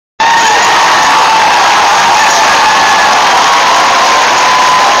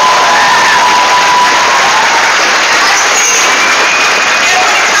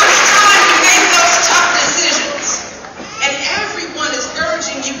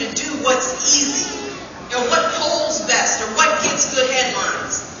what's easy, or what polls best, or what gets good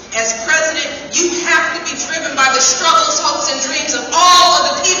headlines. As president, you have to be driven by the struggles, hopes, and dreams of all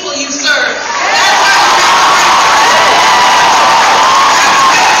of the people you serve. That's how you make a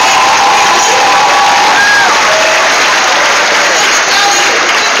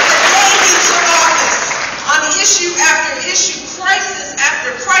issue after issue, crisis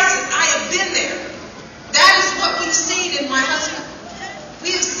after crisis, I have been there. That is what we've seen in my husband.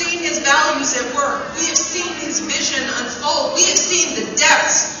 We have seen his values at work. We have seen his vision unfold. We have seen the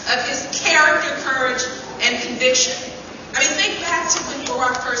depths of his character, courage, and conviction. I mean, think back to when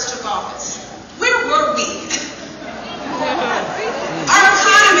Barack first took office. Where were we? Our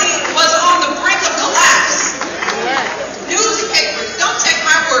economy was on the brink of collapse. Newspapers, don't take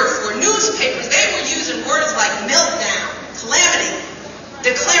my word for it, newspapers, they were using words like meltdown, calamity,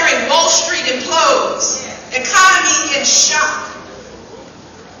 declaring Wall Street implodes, economy in shock.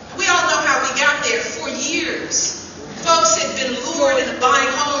 We all know how we got there. For years, folks had been lured into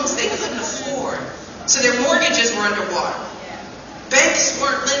buying homes they couldn't afford, so their mortgages were underwater. Banks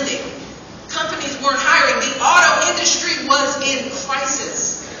weren't lending. Companies weren't hiring. The auto industry was in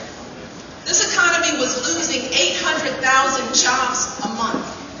crisis. This economy was losing 800,000 jobs a month.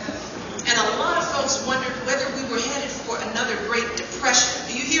 And a lot of folks wondered whether we were headed for another Great Depression.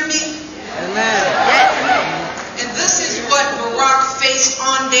 Do you hear me? Amen. And this is what Barack faced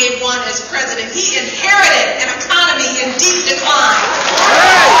on day one as president. He inherited an economy in deep decline.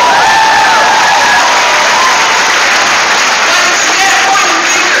 But instead of pointing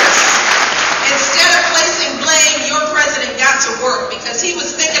fingers, instead of placing blame, your president got to work because he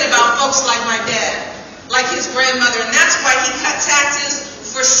was thinking about folks like my dad, like his grandmother, and that's why he cut taxes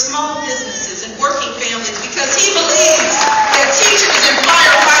for small businesses and working families, because he believes that teachers and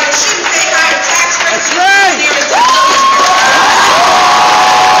firefighters shouldn't pay higher tax rates than nearest civilians.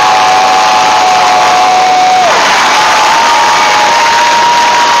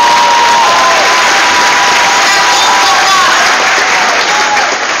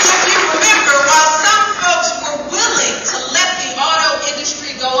 If you remember, while some folks were willing to let the auto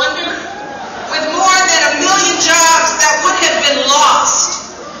industry go under, with more than 1 million jobs that would have been lost,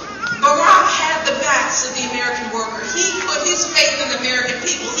 Barack had the backs of the American worker. He put his faith in the American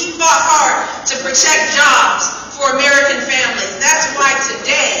people. He fought hard to protect jobs for American families. That's why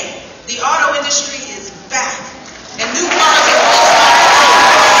today